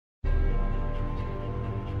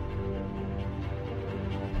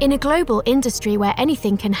In a global industry where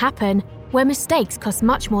anything can happen, where mistakes cost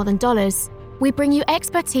much more than dollars, we bring you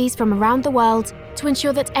expertise from around the world to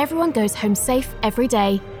ensure that everyone goes home safe every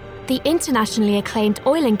day. The internationally acclaimed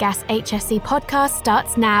Oil and Gas HSE podcast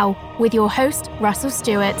starts now with your host, Russell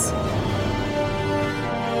Stewart.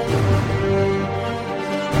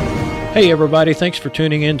 Hey everybody, thanks for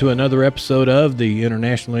tuning in to another episode of the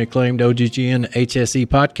internationally acclaimed OGGN HSE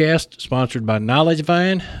podcast, sponsored by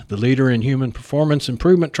KnowledgeVine, the leader in human performance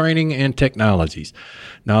improvement training and technologies.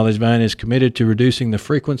 KnowledgeVine is committed to reducing the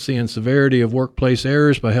frequency and severity of workplace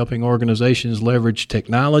errors by helping organizations leverage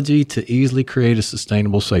technology to easily create a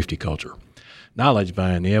sustainable safety culture.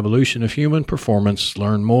 KnowledgeVine, the evolution of human performance.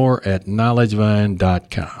 Learn more at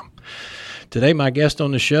knowledgevine.com. Today, my guest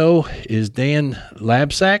on the show is Dan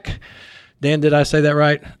Labsack. Dan, did I say that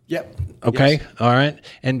right? Yep. Okay. Yes. All right.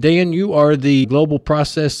 And Dan, you are the Global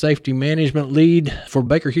Process Safety Management Lead for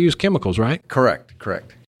Baker Hughes Chemicals, right? Correct.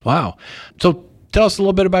 Wow. So tell us a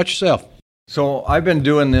little bit about yourself. So I've been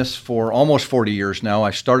doing this for almost 40 years now.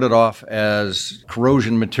 I started off as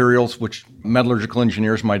corrosion materials, which metallurgical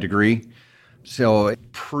engineer is my degree. So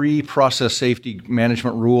pre-process safety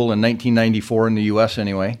management rule in 1994 in the U.S.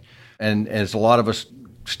 anyway. And as a lot of us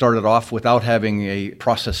started off without having a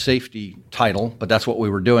process safety title, but that's what we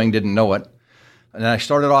were doing, didn't know it. And I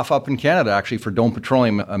started off up in Canada, actually, for Dome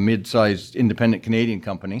Petroleum, a mid-sized independent Canadian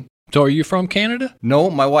company. So are you from Canada? No,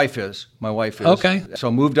 my wife is. Okay. So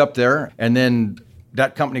I moved up there, and then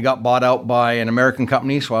that company got bought out by an American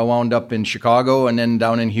company, so I wound up in Chicago and then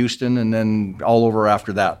down in Houston and then all over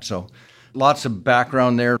after that. So lots of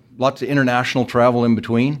background there, lots of international travel in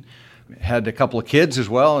between. Had a couple of kids as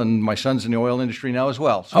well, and my son's in the oil industry now as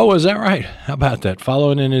well. So. Oh, is that right? How about that?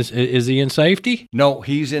 Following in is he in safety? No,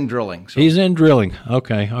 he's in drilling. So. He's in drilling.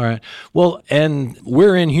 Okay, all right. Well, and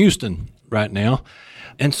we're in Houston right now.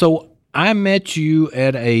 And so I met you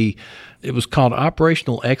at it was called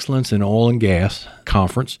Operational Excellence in Oil and Gas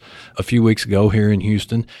Conference a few weeks ago here in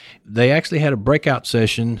Houston. They actually had a breakout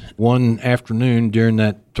session one afternoon during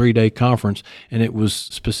that 3-day conference, and it was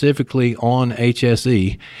specifically on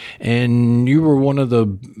HSE. And you were one of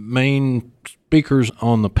the main speakers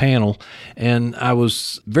on the panel, and I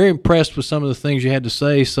was very impressed with some of the things you had to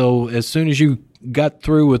say. So as soon as you got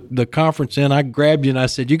through with the conference I grabbed you and I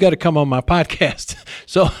said, you got to come on my podcast.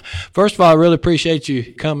 So first of all, I really appreciate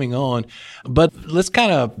you coming on, but let's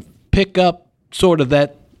kind of pick up sort of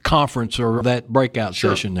that conference or that breakout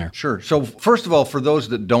session there. Sure. So first of all, for those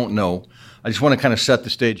that don't know, I just want to kind of set the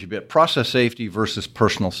stage a bit. Process safety versus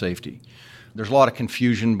personal safety. There's a lot of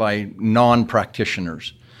confusion by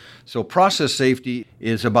non-practitioners. So process safety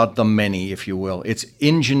is about the many, if you will. It's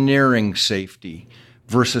engineering safety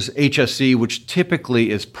versus HSE, which typically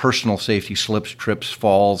is personal safety, slips, trips,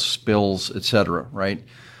 falls, spills, etc., right?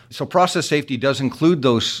 So process safety does include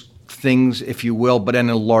those things, if you will, but on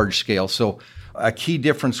a large scale. So a key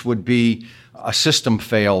difference would be a system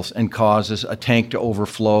fails and causes a tank to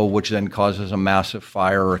overflow, which then causes a massive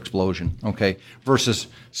fire or explosion, okay? Versus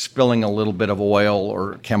spilling a little bit of oil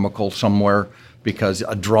or chemical somewhere because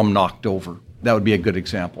a drum knocked over. That would be a good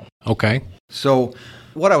example. Okay. So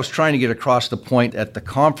what I was trying to get across the point at the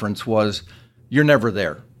conference was you're never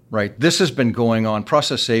there, right? This has been going on.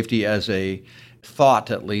 Process safety as a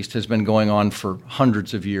thought, at least, has been going on for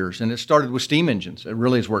hundreds of years. And it started with steam engines. It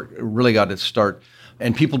really is where it really got its start.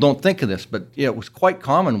 And people don't think of this, but it was quite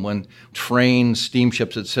common when trains,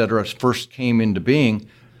 steamships, et cetera, first came into being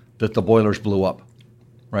that the boilers blew up,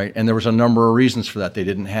 right? And there was a number of reasons for that. They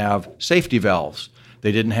didn't have safety valves.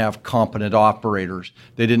 They didn't have competent operators.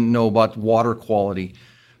 They didn't know about water quality.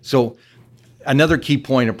 So another key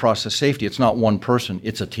point of process safety, it's not one person,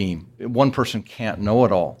 it's a team. One person can't know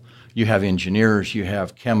it all. You have engineers, you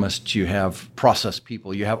have chemists, you have process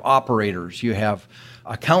people, you have operators, you have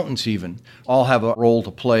accountants even, all have a role to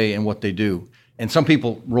play in what they do. And some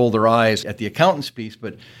people roll their eyes at the accountants piece,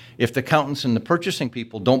 but if the accountants and the purchasing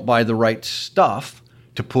people don't buy the right stuff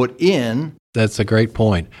to put in. That's a great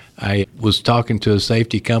point. I was talking to a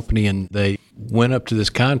safety company and they went up to this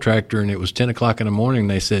contractor and it was 10 o'clock in the morning.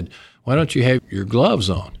 They said, why don't you have your gloves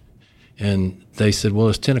on? And they said, well,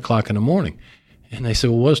 it's 10 o'clock in the morning. And they said,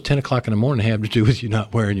 well, what does 10 o'clock in the morning have to do with you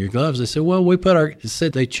not wearing your gloves? They said, well,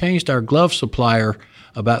 they changed our glove supplier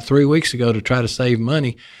about 3 weeks ago to try to save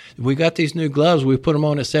money. We got these new gloves. We put them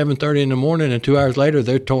on at 7:30 in the morning, and 2 hours later,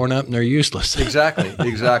 they're torn up and they're useless. Exactly.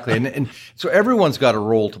 And so everyone's got a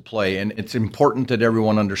role to play, and it's important that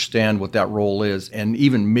everyone understand what that role is, and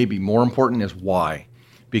even maybe more important is why.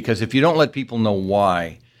 Because if you don't let people know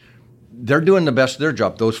why, they're doing the best of their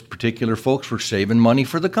job. Those particular folks were saving money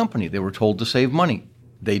for the company. They were told to save money.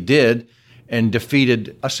 They did, and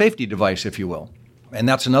defeated a safety device, if you will. And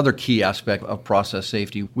that's another key aspect of process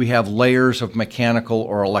safety. We have layers of mechanical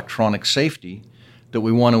or electronic safety that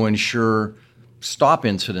we want to ensure stop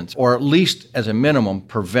incidents, or at least as a minimum,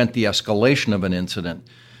 prevent the escalation of an incident.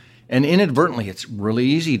 And inadvertently, it's really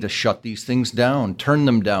easy to shut these things down, turn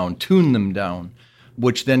them down, tune them down,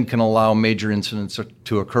 which then can allow major incidents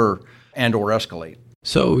to occur and or escalate.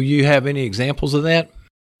 So you have any examples of that?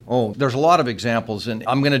 Oh, there's a lot of examples, and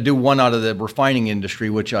I'm going to do one out of the refining industry,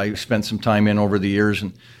 which I spent some time in over the years,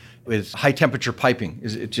 and with high temperature piping.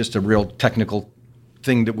 It's just a real technical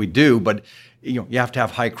thing that we do, but you have to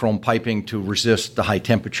have high chrome piping to resist the high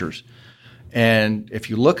temperatures. And if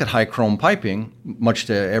you look at high chrome piping, much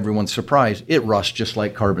to everyone's surprise, it rusts just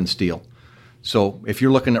like carbon steel. So if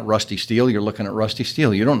you're looking at rusty steel, you're looking at rusty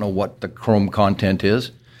steel. You don't know what the chrome content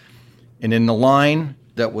is. And in the line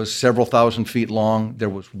that was several thousand feet long, there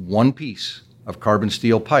was one piece of carbon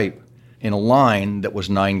steel pipe in a line that was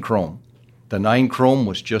 9 chrome. The 9 chrome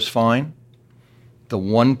was just fine. The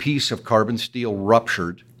one piece of carbon steel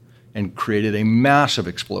ruptured and created a massive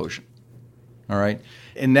explosion. All right?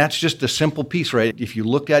 And that's just a simple piece, right? If you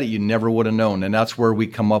looked at it, you never would have known. And that's where we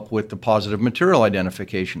come up with the positive material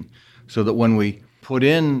identification, so that when we put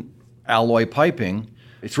in alloy piping,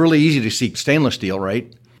 it's really easy to see stainless steel,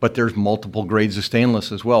 right? But there's multiple grades of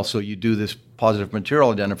stainless as well. So you do this positive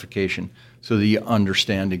material identification so that you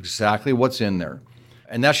understand exactly what's in there.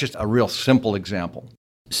 And that's just a real simple example.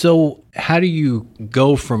 So how do you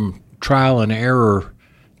go from trial and error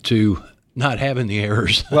to not having the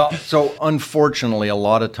errors? Well, so unfortunately, a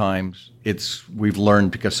lot of times we've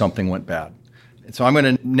learned because something went bad. And so I'm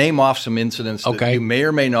going to name off some incidents that you may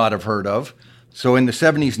or may not have heard of. So in the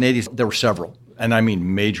 70s and 80s, there were several, and I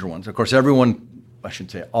mean major ones. Of course,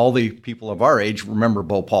 all the people of our age remember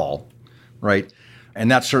Bhopal, right? And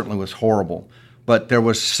that certainly was horrible. But there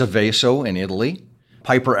was Seveso in Italy,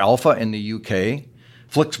 Piper Alpha in the UK,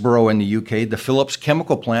 Flixborough in the UK, the Phillips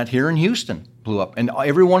chemical plant here in Houston blew up. And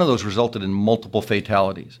every one of those resulted in multiple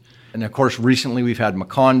fatalities. And of course, recently we've had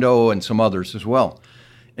Macondo and some others as well.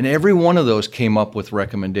 And every one of those came up with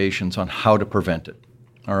recommendations on how to prevent it,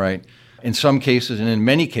 all right? In some cases, and in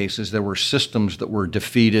many cases, there were systems that were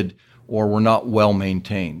defeated or were not well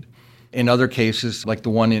maintained. In other cases, like the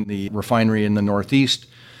one in the refinery in the Northeast,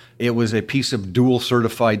 it was a piece of dual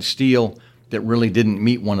certified steel that really didn't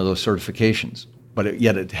meet one of those certifications, but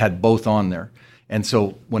yet it had both on there. And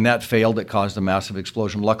so when that failed, it caused a massive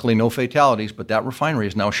explosion. Luckily, no fatalities, but that refinery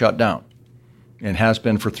is now shut down and has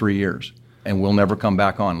been for 3 years and will never come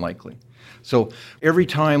back on, likely. So every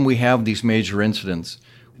time we have these major incidents,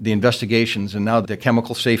 the investigations, and now the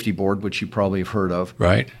Chemical Safety Board, which you probably have heard of,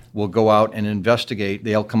 right, will go out and investigate.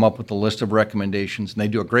 They'll come up with a list of recommendations, and they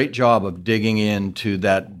do a great job of digging into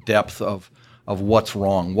that depth of what's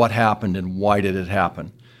wrong, what happened, and why did it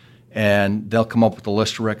happen. And they'll come up with a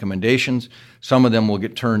list of recommendations. Some of them will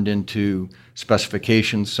get turned into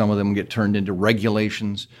specifications. Some of them get turned into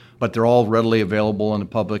regulations, but they're all readily available in the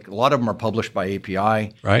public. A lot of them are published by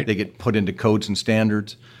API. Right. They get put into codes and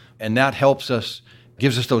standards. And that helps us,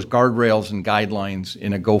 gives us those guardrails and guidelines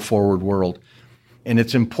in a go-forward world. And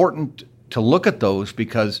it's important to look at those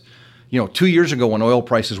because, 2 years ago when oil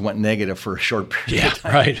prices went negative for a short period of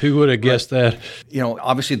time. Right. Who would have guessed that?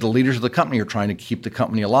 Obviously the leaders of the company are trying to keep the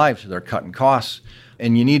company alive, so they're cutting costs.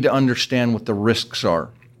 And you need to understand what the risks are.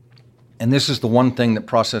 And this is the one thing that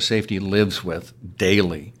process safety lives with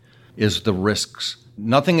daily, is the risks.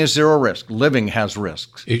 Nothing is zero risk. Living has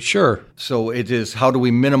risks. Sure. So it is, how do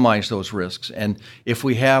we minimize those risks? And if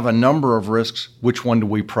we have a number of risks, which one do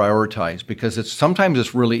we prioritize? Because sometimes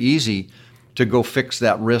it's really easy to go fix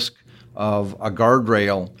that risk of a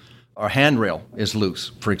guardrail or handrail is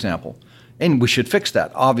loose, for example. And we should fix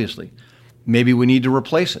that, obviously. Maybe we need to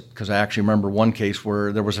replace it, because I actually remember one case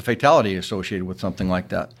where there was a fatality associated with something like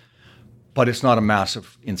that. But it's not a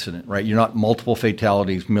massive incident, right? You're not multiple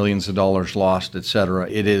fatalities, millions of dollars lost, et cetera.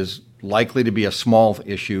 It is likely to be a small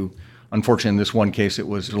issue. Unfortunately, in this one case, it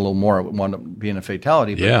was a little more. It wound up being a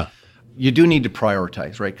fatality. But yeah. You do need to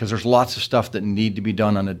prioritize, right? Because there's lots of stuff that need to be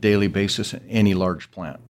done on a daily basis in any large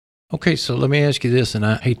plant. Okay, so let me ask you this, and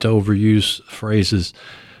I hate to overuse phrases,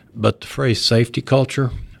 but the phrase safety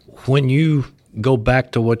culture, when you go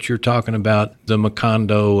back to what you're talking about, the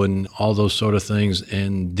Macondo and all those sort of things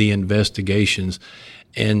and the investigations,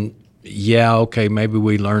 and maybe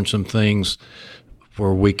we learned some things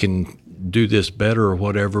where we can do this better or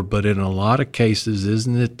whatever, but in a lot of cases,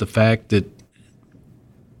 isn't it the fact that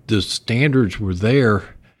the standards were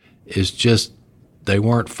there, is just they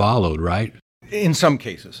weren't followed, right? In some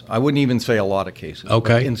cases. I wouldn't even say a lot of cases.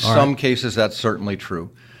 Okay. In some cases, that's certainly true.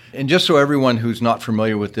 And just so everyone who's not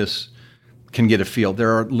familiar with this can get a feel,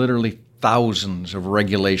 there are literally thousands of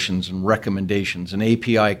regulations and recommendations and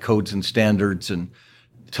API codes and standards and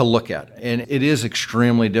to look at. And it is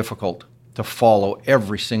extremely difficult to follow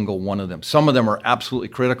every single one of them. Some of them are absolutely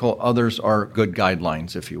critical. Others are good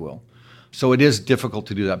guidelines, if you will. So it is difficult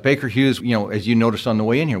to do that. Baker Hughes, as you noticed on the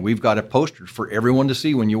way in here, we've got a poster for everyone to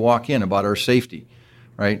see when you walk in about our safety,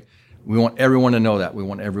 right? We want everyone to know that. We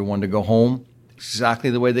want everyone to go home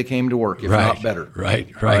exactly the way they came to work, if not better.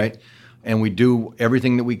 Right. And we do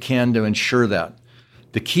everything that we can to ensure that.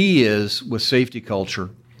 The key is, with safety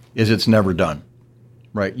culture, is it's never done,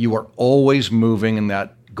 right? You are always moving in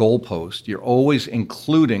that goalpost. You're always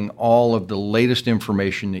including all of the latest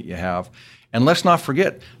information that you have. And let's not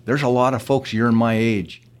forget, there's a lot of folks your and my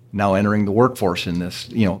age now entering the workforce in this,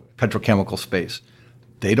 petrochemical space.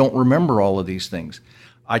 They don't remember all of these things.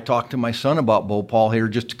 I talked to my son about Bhopal here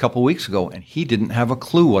just a couple weeks ago, and he didn't have a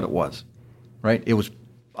clue what it was, right?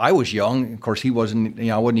 I was young. Of course, he wasn't,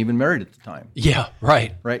 I wasn't even married at the time. Yeah,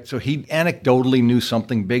 right. Right. So he anecdotally knew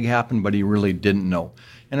something big happened, but he really didn't know.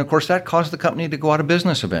 And of course, that caused the company to go out of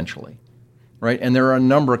business eventually, right? And there are a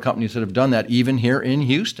number of companies that have done that, even here in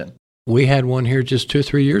Houston. We had one here just 2 or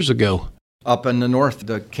 3 years ago. Up in the north,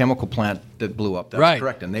 the chemical plant that blew up. That's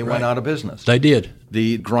correct. And they went out of business. They did.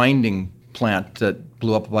 The grinding plant that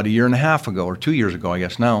blew up about 1.5 years ago, or 2 years ago, I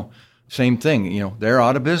guess now, same thing. They're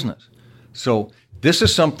out of business. So this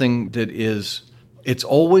is something that it's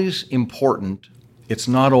always important. It's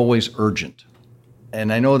not always urgent.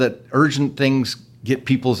 And I know that urgent things get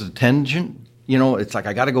people's attention. It's like,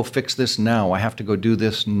 I got to go fix this now. I have to go do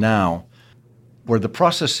this now. Where the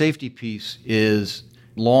process safety piece is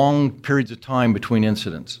long periods of time between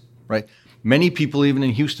incidents, right? Many people, even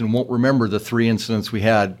in Houston, won't remember the 3 incidents we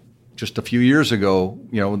had just a few years ago.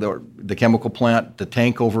 The chemical plant, the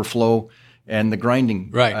tank overflow, and the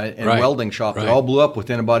grinding and welding shop. They all blew up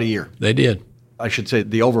within about a year. They did. I should say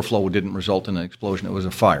the overflow didn't result in an explosion. It was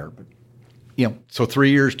a fire. But, so 3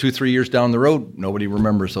 years down the road, nobody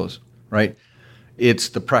remembers those, right? It's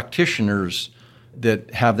the practitioners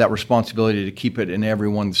that have that responsibility to keep it in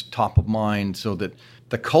everyone's top of mind, so that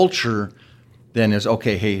the culture then is,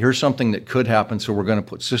 okay, hey, here's something that could happen, so we're going to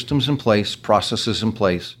put systems in place, processes in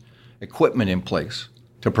place, equipment in place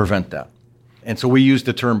to prevent that. And so we use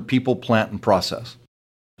the term people, plant, and process.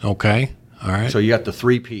 Okay. All right. So you got the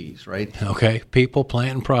 3 Ps, right? Okay. People,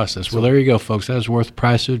 plant, and process. Well, there you go, folks. That was worth the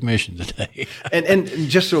price of admission today. and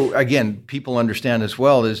just so, again, people understand as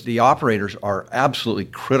well, is the operators are absolutely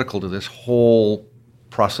critical to this whole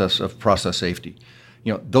process of process safety.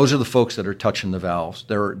 Those are the folks that are touching the valves.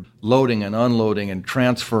 They're loading and unloading and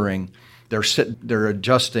transferring. They're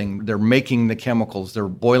adjusting. They're making the chemicals. They're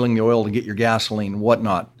boiling the oil to get your gasoline,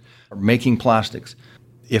 whatnot. Making plastics.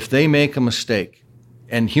 If they make a mistake,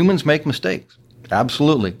 and humans make mistakes,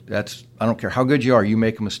 absolutely. I don't care how good you are, you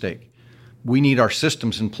make a mistake. We need our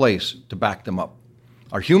systems in place to back them up.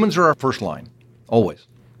 Our humans are our first line, always,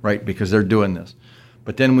 right? Because they're doing this.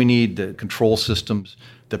 But then we need the control systems,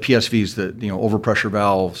 the PSVs, the overpressure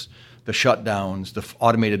valves, the shutdowns, the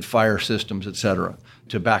automated fire systems, et cetera,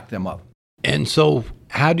 to back them up. And so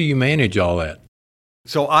how do you manage all that?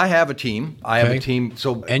 So I have a team.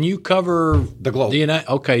 And you cover the globe.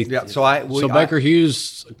 Okay. Yeah. So Baker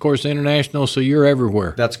Hughes, of course, international. So you're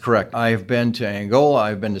everywhere. That's correct. I have been to Angola.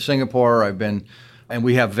 I've been to Singapore. And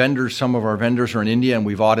we have vendors. Some of our vendors are in India, and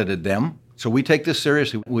we've audited them. So we take this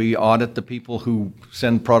seriously. We audit the people who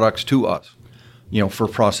send products to us, for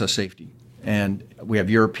process safety. And we have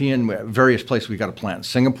various places. We've got a plant in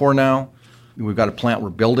Singapore now. We've got a plant we're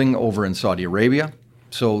building over in Saudi Arabia.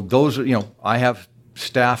 So those, I have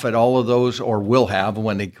staff at all of those, or will have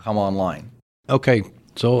when they come online. Okay,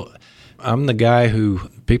 so I'm the guy who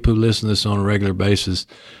people who listen to this on a regular basis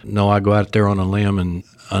know I go out there on a limb, and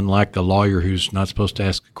unlike the lawyer who's not supposed to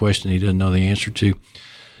ask a question he doesn't know the answer to.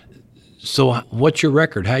 So what's your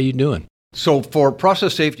record? How you doing? So for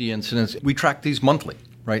process safety incidents, we track these monthly,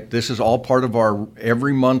 right? This is all part of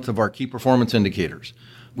every month of our key performance indicators.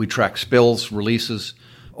 We track spills, releases,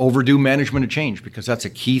 overdue management of change, because that's a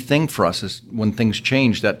key thing for us. Is when things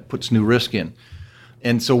change, that puts new risk in.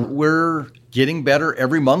 And so we're getting better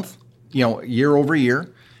every month, year over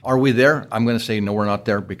year. Are we there? I'm going to say no, we're not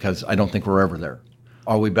there, because I don't think we're ever there.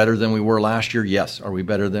 Are we better than we were last year? Yes. Are we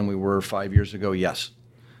better than we were 5 years ago? Yes.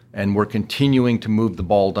 And we're continuing to move the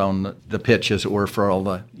ball down the pitch, as it were, for all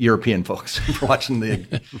the European folks for watching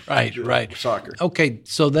the right. soccer. Okay,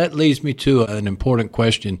 so that leads me to an important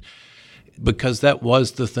question, because that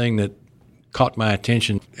was the thing that caught my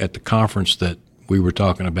attention at the conference that we were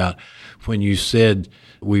talking about when you said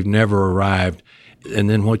we've never arrived. And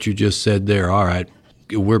then what you just said there, all right,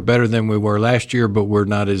 we're better than we were last year, but we're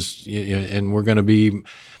not as, and we're going to be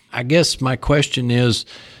I guess my question is,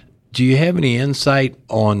 do you have any insight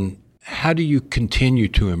on how do you continue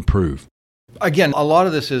to improve? Again, a lot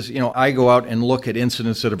of this is, I go out and look at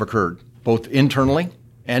incidents that have occurred, both internally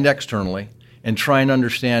and externally, and try and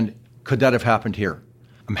understand, could that have happened here?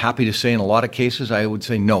 I'm happy to say in a lot of cases, I would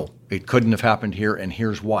say, no, it couldn't have happened here, and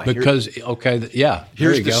here's why. Because,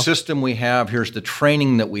 here's the system we have, here's the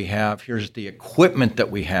training that we have, here's the equipment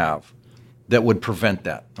that we have that would prevent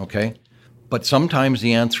that, okay? But sometimes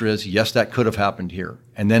the answer is, yes, that could have happened here.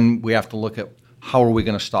 And then we have to look at how are we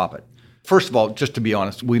going to stop it? First of all, just to be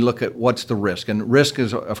honest, we look at what's the risk. And risk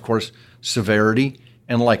is, of course, severity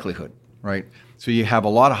and likelihood, right? So you have a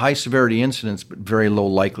lot of high severity incidents, but very low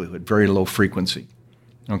likelihood, very low frequency,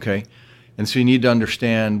 okay? And so you need to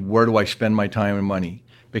understand, where do I spend my time and money?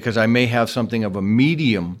 Because I may have something of a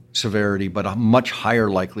medium severity, but a much higher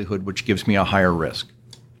likelihood, which gives me a higher risk,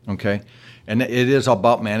 okay? And it is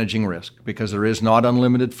about managing risk, because there is not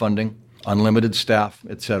unlimited funding, unlimited staff,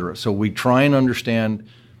 et cetera. So we try and understand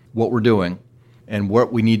what we're doing and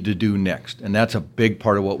what we need to do next. And that's a big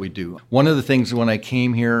part of what we do. One of the things when I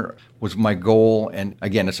came here was my goal, and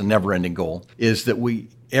again, it's a never-ending goal, is that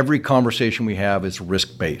every conversation we have is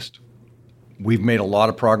risk-based. We've made a lot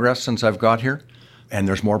of progress since I've got here, and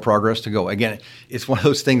there's more progress to go. Again, it's one of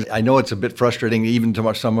those things, I know it's a bit frustrating even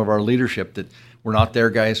to some of our leadership that we're not there,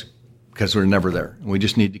 guys, because we're never there. We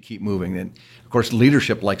just need to keep moving. And of course,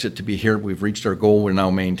 leadership likes it to be here. We've reached our goal. We're now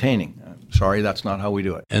maintaining. Sorry, that's not how we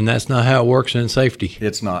do it. And that's not how it works in safety.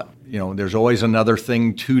 It's not. There's always another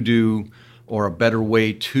thing to do or a better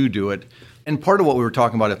way to do it. And part of what we were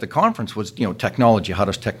talking about at the conference was, technology. How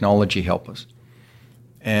does technology help us?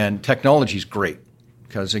 And technology is great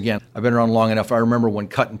because, again, I've been around long enough. I remember when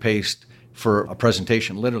cut and paste for a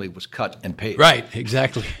presentation literally was cut and paste. Right,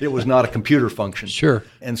 exactly. It was not a computer function. Sure.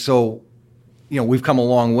 And so, we've come a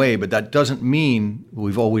long way, but that doesn't mean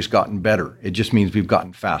we've always gotten better. It just means we've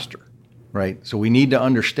gotten faster, right? So we need to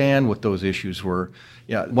understand what those issues were.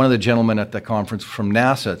 Yeah, one of the gentlemen at the conference from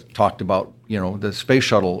NASA talked about, the space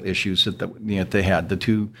shuttle issues that they had, the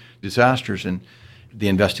two disasters and the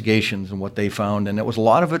investigations and what they found. And it was a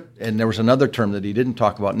lot of it. And there was another term that he didn't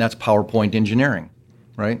talk about, and that's PowerPoint engineering,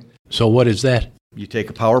 right? So what is that? You take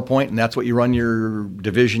a PowerPoint, and that's what you run your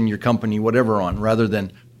division, your company, whatever on, rather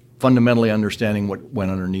than fundamentally understanding what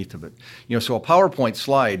went underneath of it. So a PowerPoint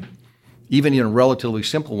slide, even in a relatively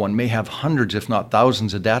simple one, may have hundreds, if not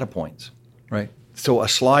thousands, of data points, right? So a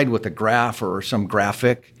slide with a graph or some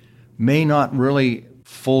graphic may not really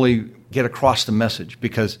fully get across the message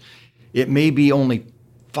because it may be only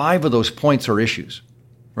 5 of those points are issues,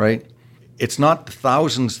 right? It's not the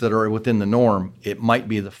thousands that are within the norm. It might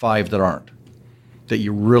be the 5 that aren't, that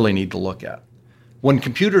you really need to look at. When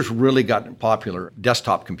computers really got popular,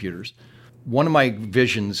 desktop computers, one of my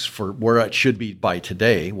visions for where it should be by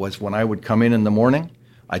today was when I would come in the morning,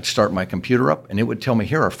 I'd start my computer up, and it would tell me,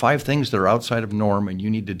 here are 5 things that are outside of norm and you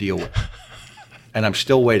need to deal with. And I'm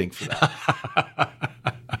still waiting for that.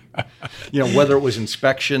 Whether it was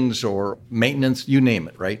inspections or maintenance, you name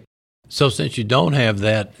it, right? So since you don't have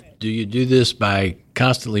that, do you do this by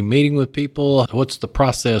constantly meeting with people? What's the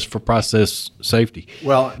process for process safety?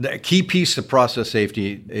 Well, the key piece of process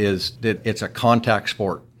safety is that it's a contact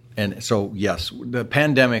sport. And so, yes, the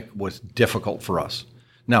pandemic was difficult for us.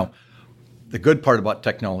 Now, the good part about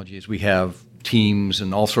technology is we have Teams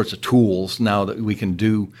and all sorts of tools now that we can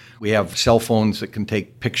do. We have cell phones that can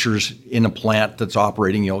take pictures in a plant that's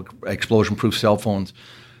operating, explosion-proof cell phones.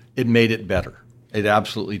 It made it better. It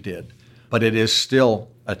absolutely did. But it is still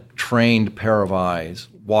a trained pair of eyes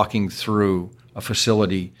walking through a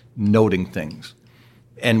facility, noting things.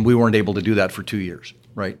 And we weren't able to do that for 2 years,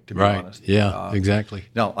 right? To be honest. Yeah, exactly.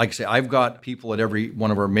 Now, like I say, I've got people at every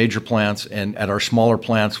one of our major plants, and at our smaller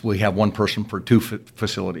plants, we have one person for 2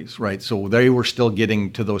 facilities, right? So they were still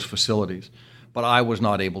getting to those facilities, but I was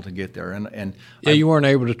not able to get there. And you weren't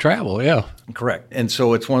able to travel, yeah. Correct. And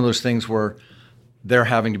so it's one of those things where they're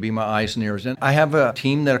having to be my eyes and ears. And I have a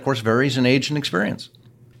team that, of course, varies in age and experience.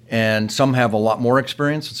 And some have a lot more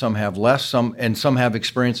experience, and some have less. Some have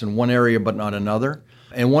experience in one area but not another.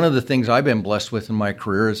 And one of the things I've been blessed with in my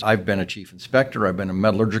career is I've been a chief inspector, I've been a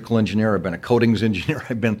metallurgical engineer, I've been a coatings engineer,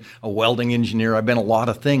 I've been a welding engineer, I've been a lot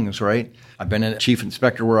of things, right? I've been a chief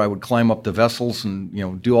inspector where I would climb up the vessels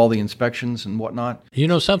and, do all the inspections and whatnot.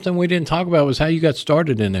 Something we didn't talk about was how you got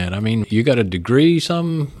started in that. I mean, you got a degree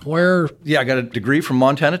somewhere? Yeah, I got a degree from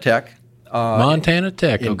Montana Tech. Montana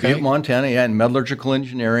Tech, okay. In Montana, yeah, in metallurgical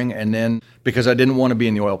engineering. And then because I didn't want to be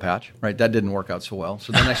in the oil patch, right? That didn't work out so well.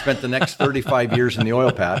 So then I spent the next 35 years in the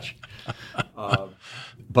oil patch.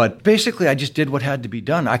 But basically, I just did what had to be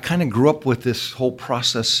done. I kind of grew up with this whole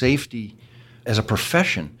process safety as a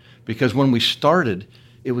profession. Because when we started,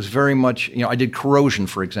 it was very much, I did corrosion,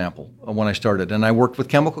 for example, when I started. And I worked with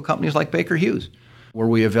chemical companies like Baker Hughes, where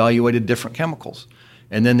we evaluated different chemicals.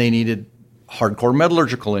 And then they needed hardcore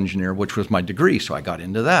metallurgical engineer, which was my degree, so I got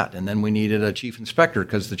into that. And then we needed a chief inspector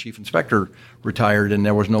because the chief inspector retired and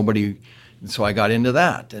there was nobody, so I got into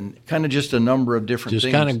that. And kind of just a number of different things.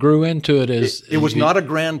 Just kind of grew into it as... It was not a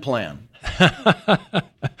grand plan.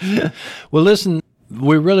 Well, listen,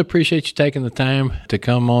 we really appreciate you taking the time to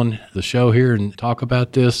come on the show here and talk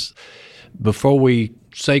about this. Before we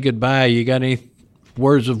say goodbye, you got any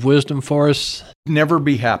words of wisdom for us? Never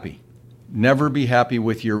be happy. Never be happy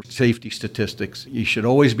with your safety statistics. You should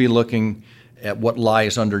always be looking at what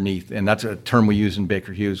lies underneath, and that's a term we use in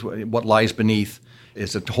Baker Hughes. What lies beneath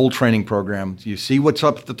is a whole training program. You see what's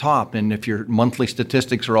up at the top, and if your monthly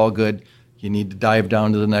statistics are all good, you need to dive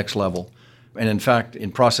down to the next level. And in fact,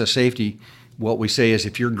 in process safety, what we say is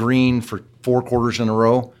if you're green for 4 quarters in a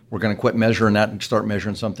row, we're going to quit measuring that and start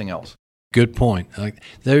measuring something else. Good point.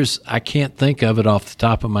 I can't think of it off the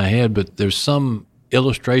top of my head, but there's some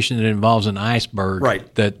illustration that involves an iceberg.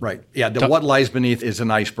 Right. Yeah, what lies beneath is an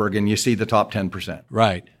iceberg, and you see the top 10%.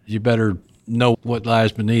 Right. You better know what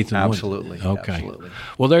lies beneath. Absolutely. Okay. Absolutely.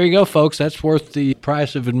 Well, there you go, folks. That's worth the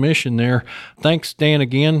price of admission there. Thanks, Dan,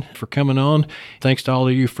 again, for coming on. Thanks to all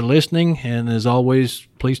of you for listening. And as always,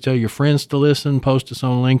 please tell your friends to listen. Post us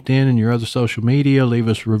on LinkedIn and your other social media. Leave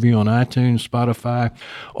us a review on iTunes, Spotify,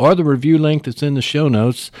 or the review link that's in the show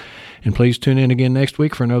notes. And please tune in again next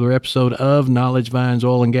week for another episode of Knowledge Vine's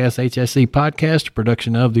Oil and Gas HSE podcast, a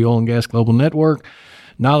production of the Oil and Gas Global Network.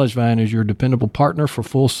 Knowledge Vine is your dependable partner for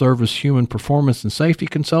full-service human performance and safety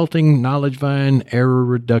consulting. Knowledge Vine, error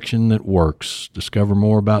reduction that works. Discover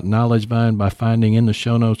more about Knowledge Vine by finding in the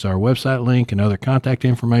show notes our website link and other contact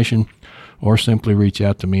information, or simply reach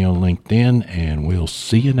out to me on LinkedIn, and we'll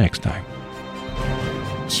see you next time.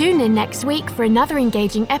 Tune in next week for another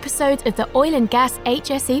engaging episode of the Oil and Gas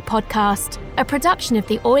HSE podcast, a production of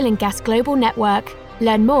the Oil and Gas Global Network.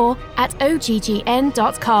 Learn more at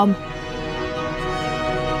oggn.com.